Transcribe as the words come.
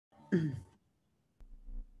Hi,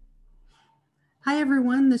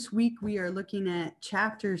 everyone. This week we are looking at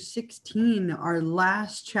chapter 16, our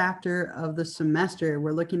last chapter of the semester.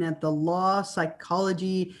 We're looking at the law,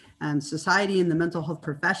 psychology, and society and the mental health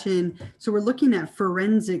profession. So we're looking at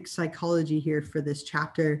forensic psychology here for this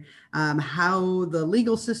chapter, how the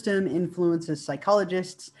legal system influences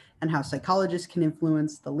psychologists and how psychologists can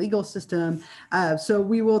influence the legal system. So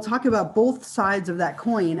we will talk about both sides of that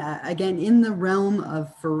coin, again, in the realm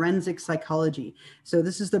of forensic psychology. So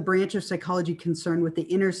this is the branch of psychology concerned with the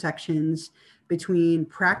intersections between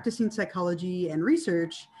practicing psychology and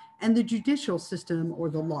research and the judicial system or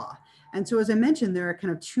the law. And so, as I mentioned, there are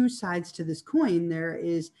kind of two sides to this coin. There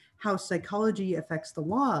is how psychology affects the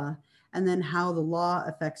law, and then how the law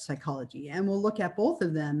affects psychology. And we'll look at both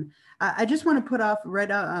of them. I just want to put out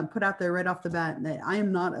there right off the bat that I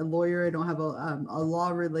am not a lawyer. I don't have a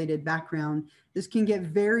law-related background. This can get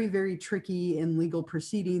very, very tricky in legal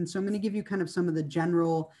proceedings. So I'm going to give you kind of some of the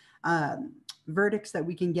general verdicts that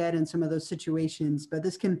we can get in some of those situations, but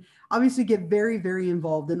this can obviously get very, very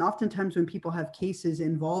involved. And oftentimes when people have cases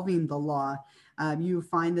involving the law, you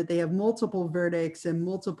find that they have multiple verdicts and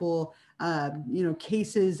multiple,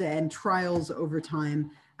 cases and trials over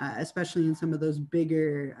time, especially in some of those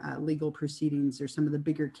bigger legal proceedings or some of the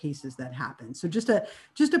bigger cases that happen. So just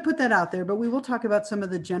to put that out there, but we will talk about some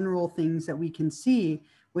of the general things that we can see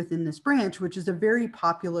within this branch, which is a very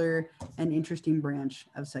popular and interesting branch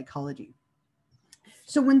of psychology.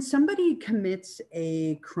 So when somebody commits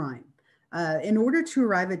a crime, in order to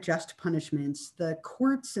arrive at just punishments, the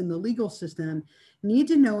courts and the legal system need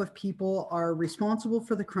to know if people are responsible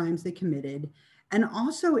for the crimes they committed, and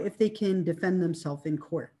also if they can defend themselves in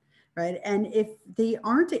court, right? And if they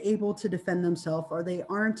aren't able to defend themselves, or they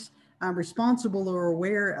aren't responsible or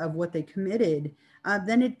aware of what they committed,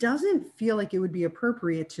 then it doesn't feel like it would be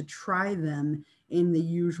appropriate to try them in the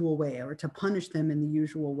usual way or to punish them in the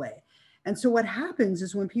usual way. And so what happens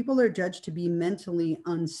is when people are judged to be mentally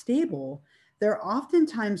unstable, they're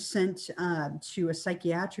oftentimes sent to a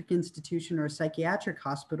psychiatric institution or a psychiatric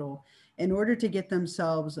hospital in order to get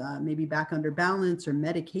themselves maybe back under balance or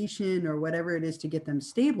medication or whatever it is to get them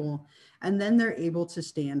stable. And then they're able to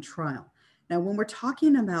stand trial. Now, when we're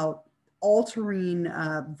talking about altering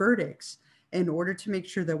verdicts in order to make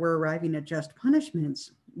sure that we're arriving at just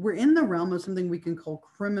punishments, we're in the realm of something we can call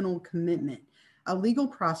criminal commitment, a legal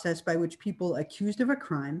process by which people accused of a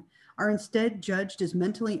crime are instead judged as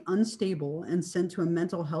mentally unstable and sent to a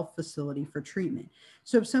mental health facility for treatment.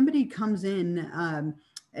 So if somebody comes in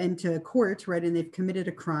into court, right, and they've committed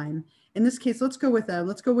a crime, in this case, let's go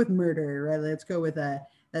with murder, right? Let's go with that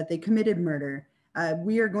they committed murder.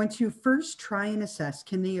 We are going to first try and assess,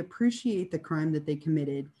 can they appreciate the crime that they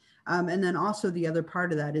committed? And then also the other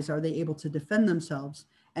part of that is, are they able to defend themselves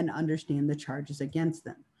and understand the charges against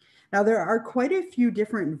them? Now, there are quite a few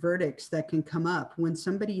different verdicts that can come up when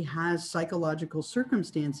somebody has psychological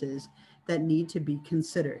circumstances that need to be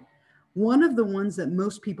considered. One of the ones that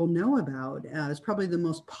most people know about, is probably the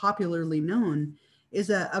most popularly known, is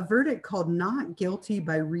a verdict called not guilty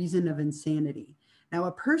by reason of insanity. Now,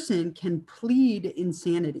 a person can plead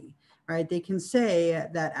insanity, right? They can say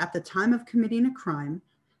that at the time of committing a crime,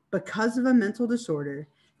 because of a mental disorder,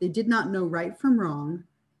 they did not know right from wrong,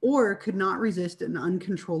 or could not resist an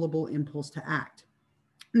uncontrollable impulse to act.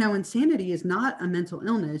 Now, insanity is not a mental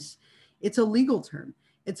illness, it's a legal term.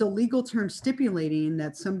 It's a legal term stipulating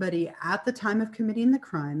that somebody at the time of committing the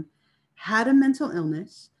crime had a mental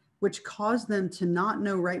illness, which caused them to not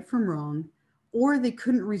know right from wrong, or they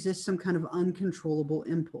couldn't resist some kind of uncontrollable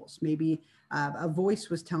impulse. Maybe a voice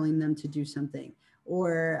was telling them to do something,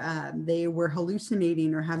 or they were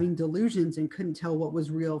hallucinating or having delusions and couldn't tell what was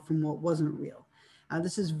real from what wasn't real.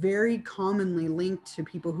 This is very commonly linked to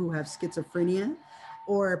people who have schizophrenia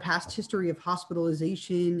or a past history of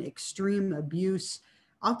hospitalization, extreme abuse,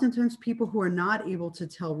 oftentimes people who are not able to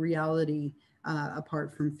tell reality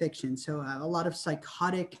apart from fiction. So a lot of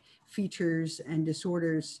psychotic features and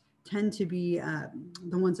disorders tend to be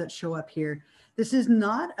the ones that show up here. This is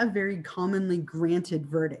not a very commonly granted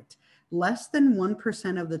verdict. Less than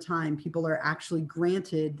 1% of the time, people are actually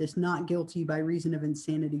granted this not guilty by reason of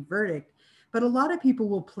insanity verdict, but a lot of people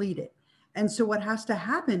will plead it. And so what has to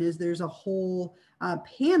happen is there's a whole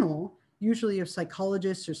panel, usually of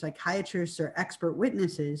psychologists or psychiatrists or expert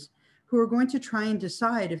witnesses, who are going to try and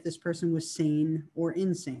decide if this person was sane or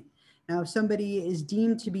insane. Now, if somebody is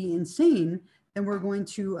deemed to be insane, then we're going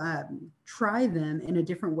to try them in a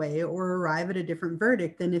different way or arrive at a different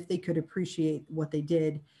verdict than if they could appreciate what they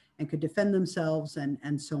did and could defend themselves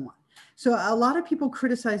and so on. So a lot of people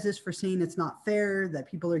criticize this for saying it's not fair, that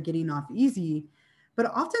people are getting off easy. But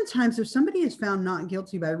oftentimes, if somebody is found not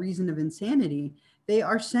guilty by reason of insanity, they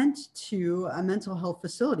are sent to a mental health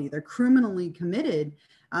facility. They're criminally committed.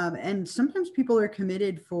 And sometimes people are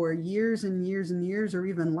committed for years and years and years, or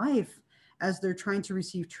even life, as they're trying to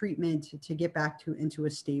receive treatment to get back into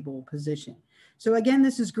a stable position. So again,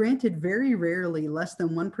 this is granted very rarely, less than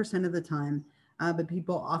 1% of the time, but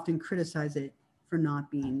people often criticize it for not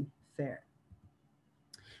being fair.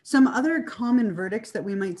 Some other common verdicts that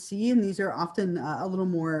we might see, and these are often a little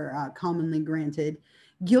more commonly granted: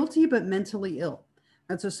 guilty but mentally ill.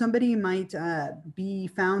 And so somebody might be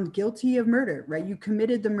found guilty of murder, right? You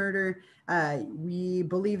committed the murder. We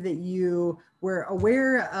believe that you were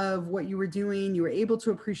aware of what you were doing. You were able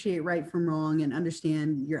to appreciate right from wrong and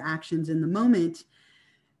understand your actions in the moment.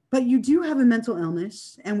 But you do have a mental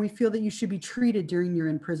illness, and we feel that you should be treated during your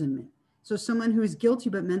imprisonment. So someone who is guilty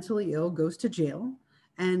but mentally ill goes to jail,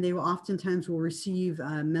 and they will oftentimes will receive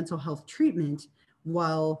mental health treatment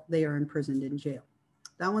while they are imprisoned in jail.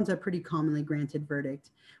 That one's a pretty commonly granted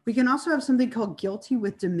verdict. We can also have something called guilty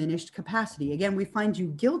with diminished capacity. Again, we find you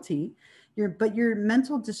guilty, but your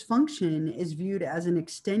mental dysfunction is viewed as an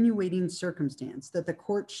extenuating circumstance that the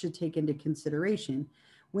court should take into consideration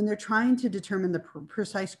when they're trying to determine the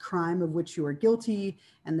precise crime of which you are guilty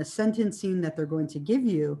and the sentencing that they're going to give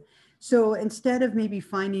you. So instead of maybe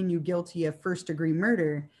finding you guilty of first-degree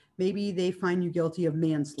murder, maybe they find you guilty of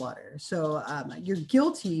manslaughter. So you're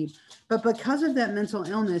guilty, but because of that mental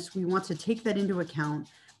illness, we want to take that into account.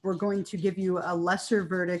 We're going to give you a lesser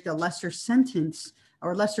verdict, a lesser sentence,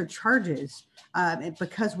 or lesser charges,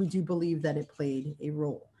 because we do believe that it played a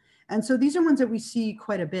role. And so these are ones that we see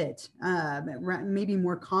quite a bit, maybe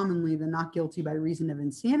more commonly than not guilty by reason of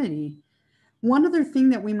insanity. One other thing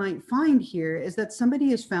that we might find here is that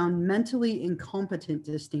somebody is found mentally incompetent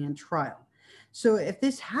to stand trial. So if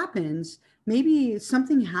this happens, maybe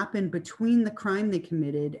something happened between the crime they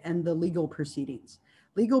committed and the legal proceedings.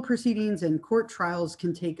 Legal proceedings and court trials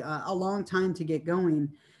can take a long time to get going.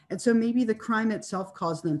 And so maybe the crime itself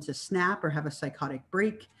caused them to snap or have a psychotic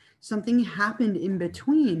break. Something happened in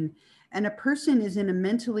between, and a person is in a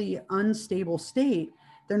mentally unstable state.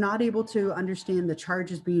 They're not able to understand the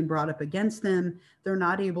charges being brought up against them. They're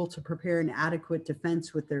not able to prepare an adequate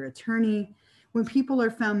defense with their attorney. When people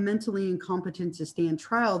are found mentally incompetent to stand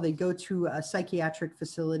trial, they go to a psychiatric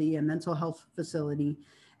facility, a mental health facility,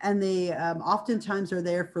 and they oftentimes are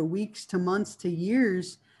there for weeks to months to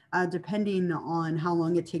years, depending on how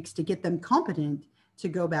long it takes to get them competent to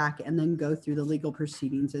go back and then go through the legal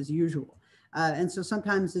proceedings as usual. And so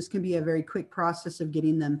sometimes this can be a very quick process of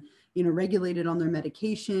getting them, regulated on their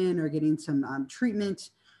medication or getting some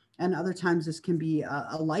treatment. And other times this can be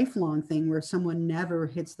a lifelong thing where someone never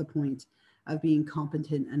hits the point of being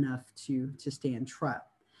competent enough to stand trial.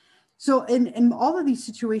 So in all of these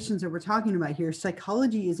situations that we're talking about here,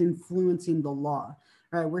 psychology is influencing the law,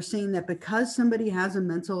 right? We're saying that because somebody has a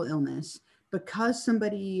mental illness, because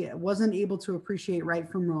somebody wasn't able to appreciate right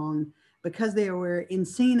from wrong, because they were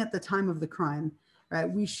insane at the time of the crime, right?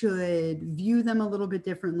 We should view them a little bit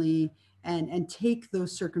differently and take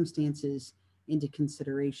those circumstances into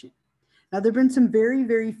consideration. Now, there have been some very,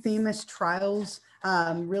 very famous trials,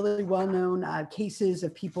 really well-known cases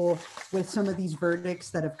of people with some of these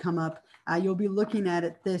verdicts that have come up. You'll be looking at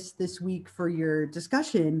it this week for your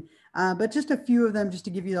discussion, but just a few of them just to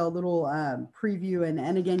give you a little preview.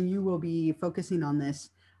 And again, you will be focusing on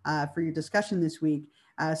this for your discussion this week.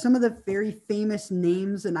 Some of the very famous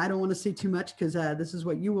names, and I don't want to say too much because this is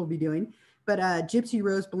what you will be doing, but Gypsy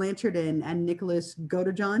Rose Blanchard and Nicholas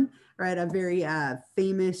Godejohn, right? A very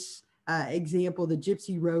famous example, the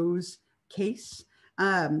Gypsy Rose case.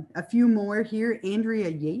 A few more here. Andrea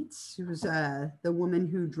Yates, who was the woman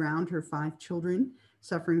who drowned her 5 children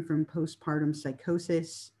suffering from postpartum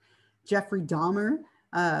psychosis. Jeffrey Dahmer,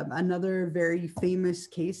 another very famous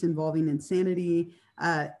case involving insanity.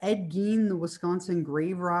 Ed Gein, the Wisconsin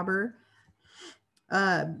grave robber.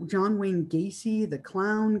 John Wayne Gacy, the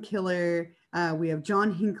clown killer. We have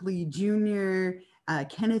John Hinckley Jr.,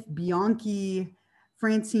 Kenneth Bianchi,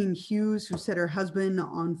 Francine Hughes, who set her husband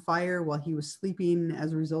on fire while he was sleeping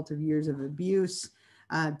as a result of years of abuse.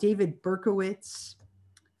 David Berkowitz.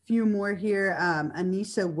 A few more here.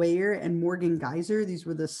 Anissa Weyer and Morgan Geyser. These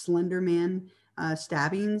were the Slender Man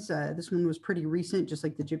stabbings. This one was pretty recent, just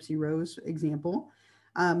like the Gypsy Rose example.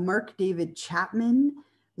 Mark David Chapman.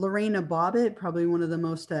 Lorena Bobbitt, probably one of the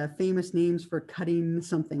most famous names for cutting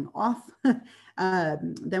something off.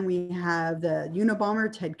 Then we have the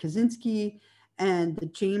Unabomber, Ted Kaczynski, and the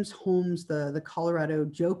James Holmes, the Colorado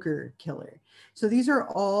Joker killer. So these are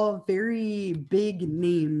all very big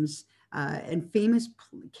names and famous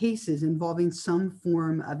cases involving some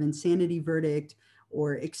form of insanity verdict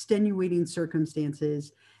or extenuating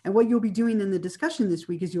circumstances. And what you'll be doing in the discussion this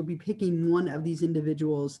week is you'll be picking one of these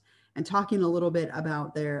individuals and talking a little bit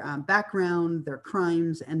about their background, their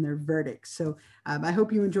crimes, and their verdicts. So I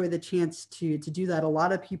hope you enjoy the chance to do that. A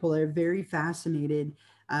lot of people are very fascinated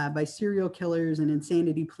by serial killers and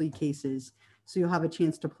insanity plea cases. So you'll have a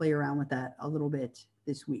chance to play around with that a little bit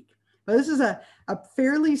this week. But this is a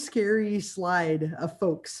fairly scary slide of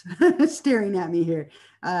folks staring at me here.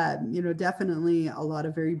 Definitely a lot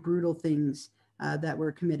of very brutal things that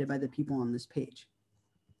were committed by the people on this page.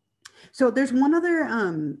 So there's one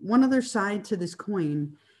other side to this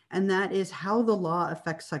coin, and that is how the law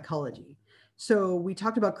affects psychology. So we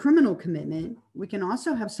talked about criminal commitment. We can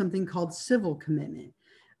also have something called civil commitment,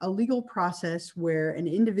 a legal process where an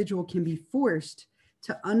individual can be forced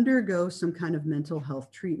to undergo some kind of mental health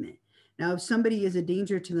treatment. Now, if somebody is a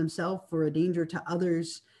danger to themselves or a danger to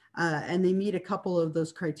others, and they meet a couple of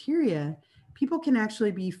those criteria, people can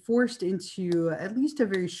actually be forced into at least a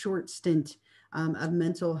very short stint of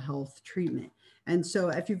mental health treatment. And so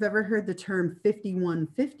if you've ever heard the term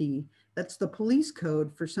 5150, that's the police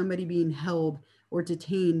code for somebody being held or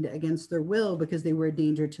detained against their will because they were a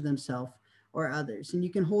danger to themselves or others. And you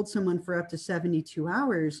can hold someone for up to 72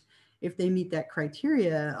 hours if they meet that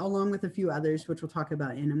criteria, along with a few others, which we'll talk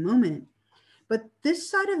about in a moment. But this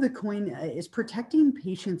side of the coin is protecting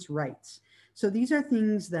patients' rights. So these are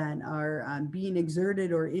things that are being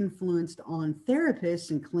exerted or influenced on therapists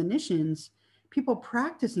and clinicians, people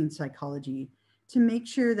practicing psychology, to make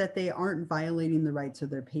sure that they aren't violating the rights of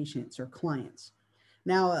their patients or clients.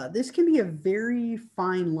 Now, this can be a very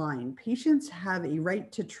fine line. Patients have a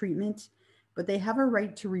right to treatment, but they have a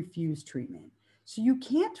right to refuse treatment. So you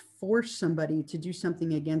can't force somebody to do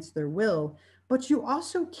something against their will, but you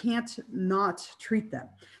also can't not treat them.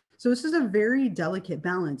 So this is a very delicate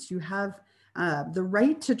balance. You have the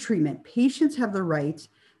right to treatment. Patients have the right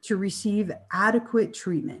to receive adequate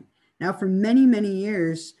treatment. Now, for many, many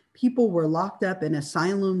years, people were locked up in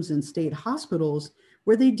asylums and state hospitals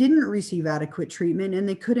where they didn't receive adequate treatment and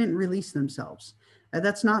they couldn't release themselves.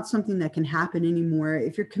 That's not something that can happen anymore.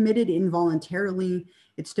 If you're committed involuntarily,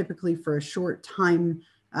 it's typically for a short time,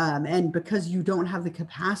 and because you don't have the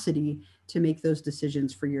capacity to make those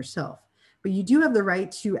decisions for yourself. But you do have the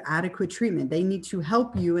right to adequate treatment. They need to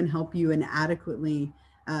help you in adequately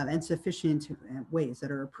and sufficient ways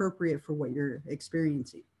that are appropriate for what you're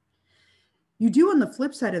experiencing. You do, on the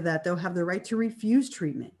flip side of that, though, have the right to refuse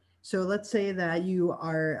treatment. So let's say that you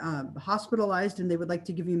are hospitalized and they would like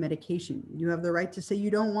to give you medication. You have the right to say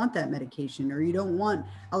you don't want that medication or you don't want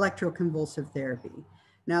electroconvulsive therapy.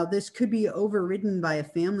 Now, this could be overridden by a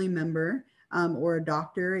family member or a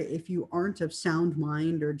doctor if you aren't of sound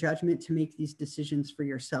mind or judgment to make these decisions for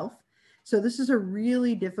yourself. So this is a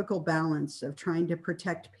really difficult balance of trying to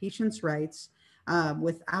protect patients' rights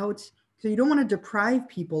so you don't want to deprive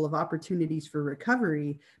people of opportunities for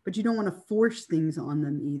recovery, but you don't want to force things on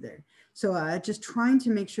them either. So just trying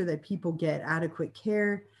to make sure that people get adequate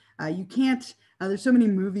care. You can't, there's so many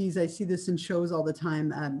movies, I see this in shows all the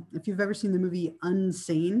time. If you've ever seen the movie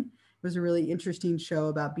Unsane, it was a really interesting show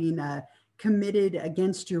about being committed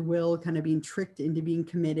against your will, kind of being tricked into being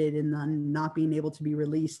committed and then not being able to be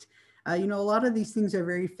released. A lot of these things are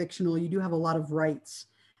very fictional. You do have a lot of rights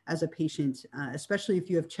as a patient, especially if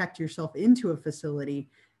you have checked yourself into a facility,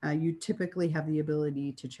 you typically have the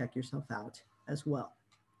ability to check yourself out as well.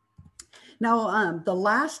 Now, the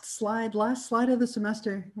last slide of the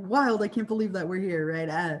semester, wild, I can't believe that we're here,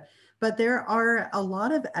 right? But there are a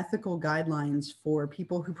lot of ethical guidelines for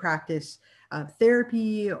people who practice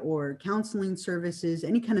therapy or counseling services,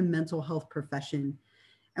 any kind of mental health profession.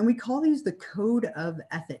 And we call these the Code of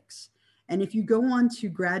Ethics. And if you go on to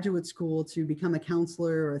graduate school to become a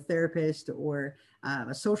counselor or a therapist or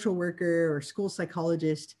a social worker or school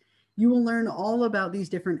psychologist, you will learn all about these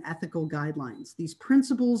different ethical guidelines, these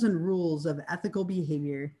principles and rules of ethical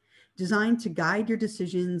behavior designed to guide your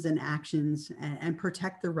decisions and actions and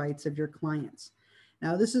protect the rights of your clients.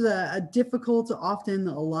 Now, this is a difficult, often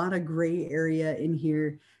a lot of gray area in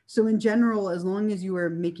here. So in general, as long as you are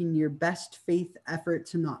making your best faith effort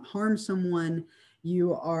to not harm someone,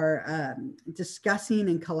 you are discussing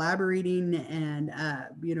and collaborating and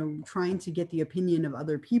trying to get the opinion of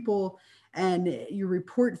other people, and you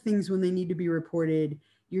report things when they need to be reported,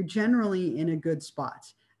 you're generally in a good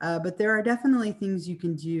spot. But there are definitely things you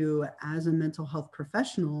can do as a mental health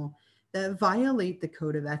professional that violate the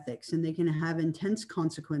code of ethics, and they can have intense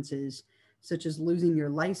consequences, such as losing your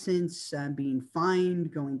license, being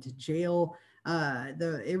fined, going to jail.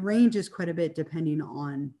 It ranges quite a bit depending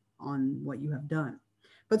on what you have done.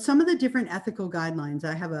 But some of the different ethical guidelines,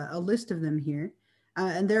 I have a list of them here.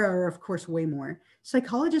 And there are, of course, way more.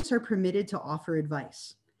 Psychologists are permitted to offer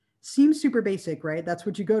advice. Seems super basic, right? That's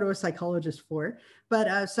what you go to a psychologist for.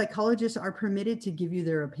 But psychologists are permitted to give you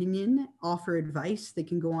their opinion, offer advice. They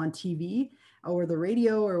can go on TV or the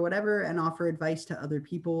radio or whatever and offer advice to other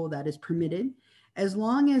people. That is permitted, as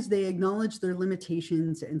long as they acknowledge their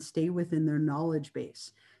limitations and stay within their knowledge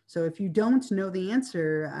base. So if you don't know the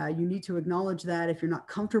answer, you need to acknowledge that. If you're not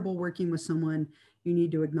comfortable working with someone, you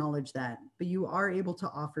need to acknowledge that. But you are able to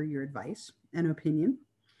offer your advice and opinion.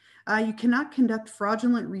 You cannot conduct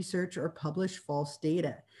fraudulent research or publish false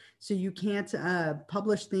data. So you can't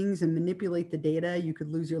publish things and manipulate the data. You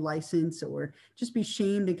could lose your license or just be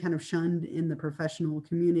shamed and kind of shunned in the professional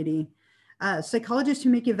community. Psychologists who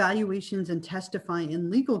make evaluations and testify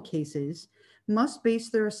in legal cases must base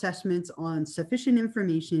their assessments on sufficient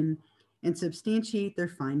information and substantiate their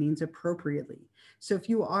findings appropriately. So if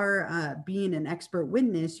you are being an expert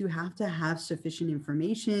witness, you have to have sufficient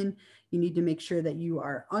information. You need to make sure that you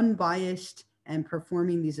are unbiased and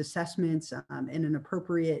performing these assessments in an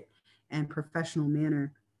appropriate and professional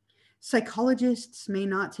manner. Psychologists may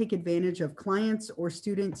not take advantage of clients or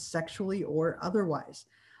students sexually or otherwise.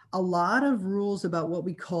 A lot of rules about what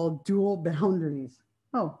we call dual boundaries.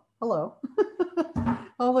 Oh, hello.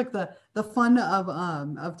 Oh, look, the fun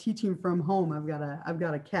of teaching from home. I've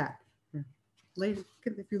got a cat.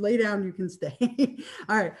 If you lay down, you can stay.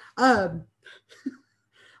 All right.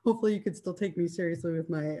 Hopefully you could still take me seriously with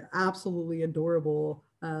my absolutely adorable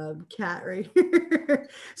cat right here.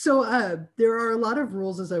 So there are a lot of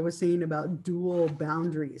rules, as I was saying, about dual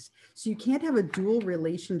boundaries. So you can't have a dual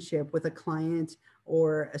relationship with a client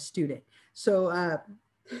or a student. So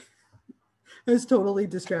it's totally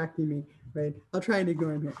distracting me, right? I'll try and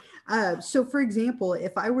ignore him here. So for example,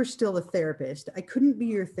 if I were still a therapist, I couldn't be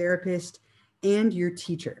your therapist and your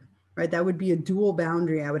teacher, right? That would be a dual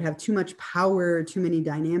boundary. I would have too much power, too many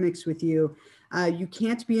dynamics with you. You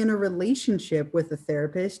can't be in a relationship with a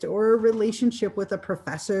therapist or a relationship with a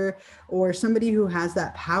professor or somebody who has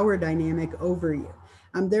that power dynamic over you.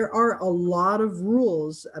 There are a lot of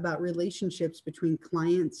rules about relationships between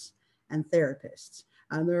clients and therapists.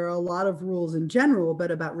 There are a lot of rules in general,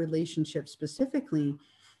 but about relationships specifically.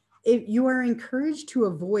 You are encouraged to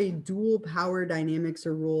avoid dual power dynamics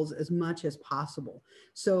or rules as much as possible.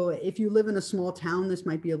 So if you live in a small town, this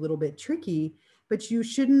might be a little bit tricky, but you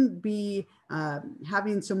shouldn't be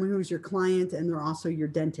having someone who's your client and they're also your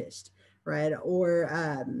dentist, right? Or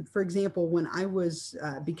for example, when I was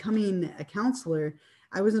becoming a counselor,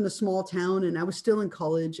 I was in a small town and I was still in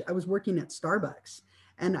college. I was working at Starbucks.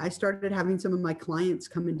 And I started having some of my clients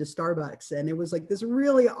come into Starbucks. And it was like this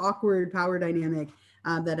really awkward power dynamic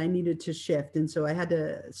that I needed to shift. And so I had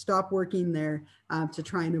to stop working there to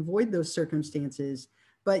try and avoid those circumstances.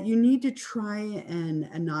 But you need to try and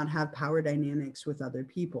not have power dynamics with other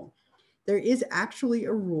people. There is actually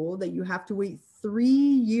a rule that you have to wait 3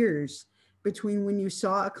 years between when you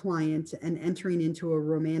saw a client and entering into a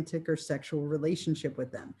romantic or sexual relationship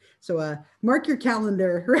with them. So mark your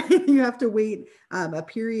calendar, right? You have to wait a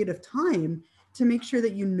period of time to make sure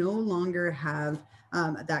that you no longer have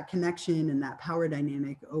that connection and that power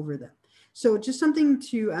dynamic over them. So just something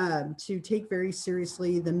to take very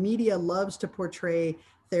seriously. The media loves to portray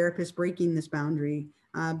therapists breaking this boundary,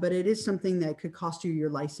 but it is something that could cost you your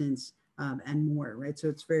license and more, right? So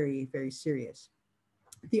it's very, very serious.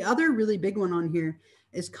 The other really big one on here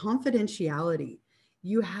is confidentiality.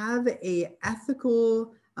 You have a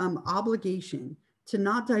ethical obligation to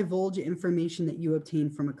not divulge information that you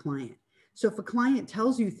obtain from a client. So if a client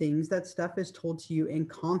tells you things, that stuff is told to you in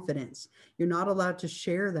confidence. You're not allowed to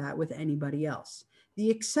share that with anybody else.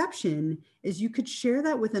 The exception is you could share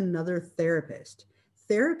that with another therapist.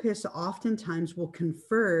 Therapists oftentimes will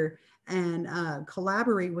confer and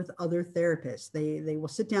collaborate with other therapists. They will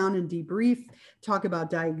sit down and debrief, talk about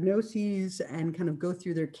diagnoses, and kind of go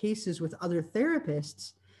through their cases with other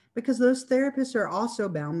therapists, because those therapists are also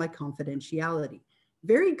bound by confidentiality.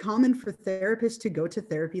 Very common for therapists to go to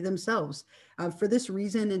therapy themselves for this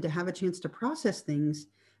reason and to have a chance to process things,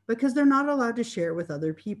 because they're not allowed to share with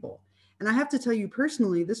other people. And I have to tell you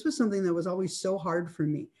personally, this was something that was always so hard for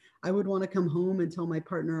me. I would want to come home and tell my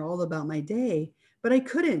partner all about my day, but I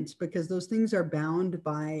couldn't, because those things are bound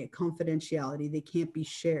by confidentiality. They can't be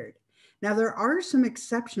shared. Now, there are some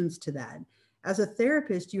exceptions to that. As a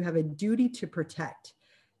therapist, you have a duty to protect.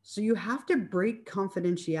 So you have to break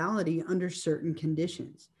confidentiality under certain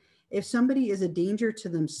conditions. If somebody is a danger to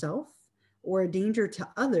themselves or a danger to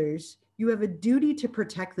others, you have a duty to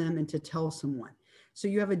protect them and to tell someone. So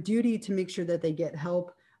you have a duty to make sure that they get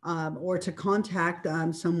help or to contact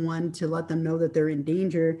someone to let them know that they're in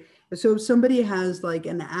danger. So if somebody has like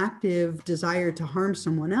an active desire to harm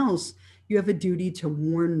someone else, you have a duty to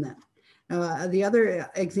warn them. The other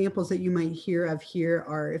examples that you might hear of here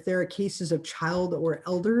are if there are cases of child or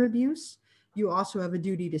elder abuse, you also have a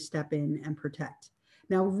duty to step in and protect.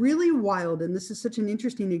 Now, really wild, and this is such an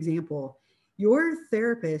interesting example, your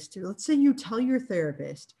therapist, let's say you tell your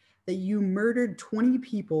therapist that you murdered 20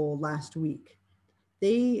 people last week.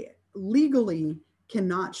 They legally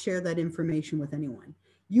cannot share that information with anyone.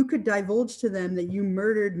 You could divulge to them that you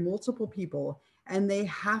murdered multiple people and they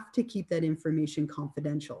have to keep that information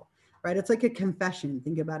confidential, right? It's like a confession.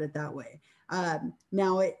 Think about it that way.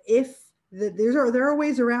 Now, if there are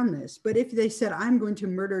ways around this, but if they said, I'm going to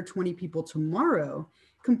murder 20 people tomorrow,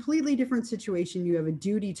 completely different situation. You have a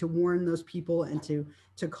duty to warn those people and to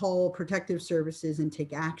call protective services and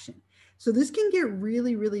take action. So this can get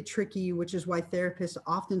really, really tricky, which is why therapists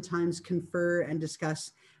oftentimes confer and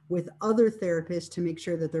discuss with other therapists to make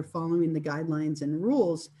sure that they're following the guidelines and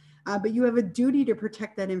rules. But you have a duty to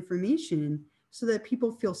protect that information so that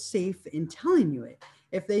people feel safe in telling you it.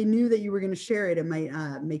 If they knew that you were going to share it, it might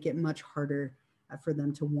make it much harder for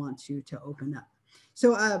them to want to open up.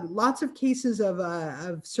 So lots of cases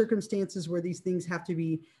of circumstances where these things have to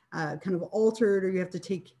be kind of altered, or you have to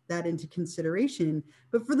take that into consideration.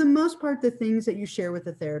 But for the most part, the things that you share with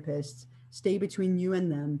the therapist stay between you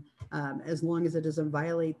and them, as long as it doesn't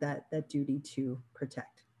violate that duty to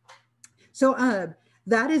protect. So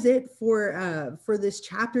that is it for this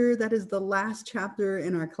chapter. That is the last chapter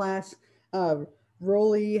in our class.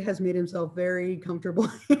 Rolly has made himself very comfortable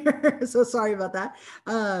here, so sorry about that.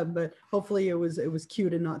 But hopefully it was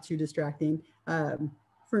cute and not too distracting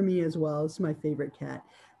for me as well. It's my favorite cat.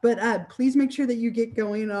 But please make sure that you get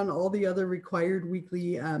going on all the other required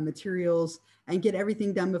weekly materials and get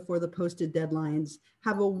everything done before the posted deadlines.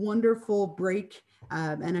 Have a wonderful break,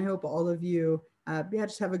 and I hope all of you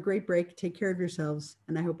just have a great break. Take care of yourselves,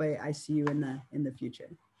 and I hope I see you in the future.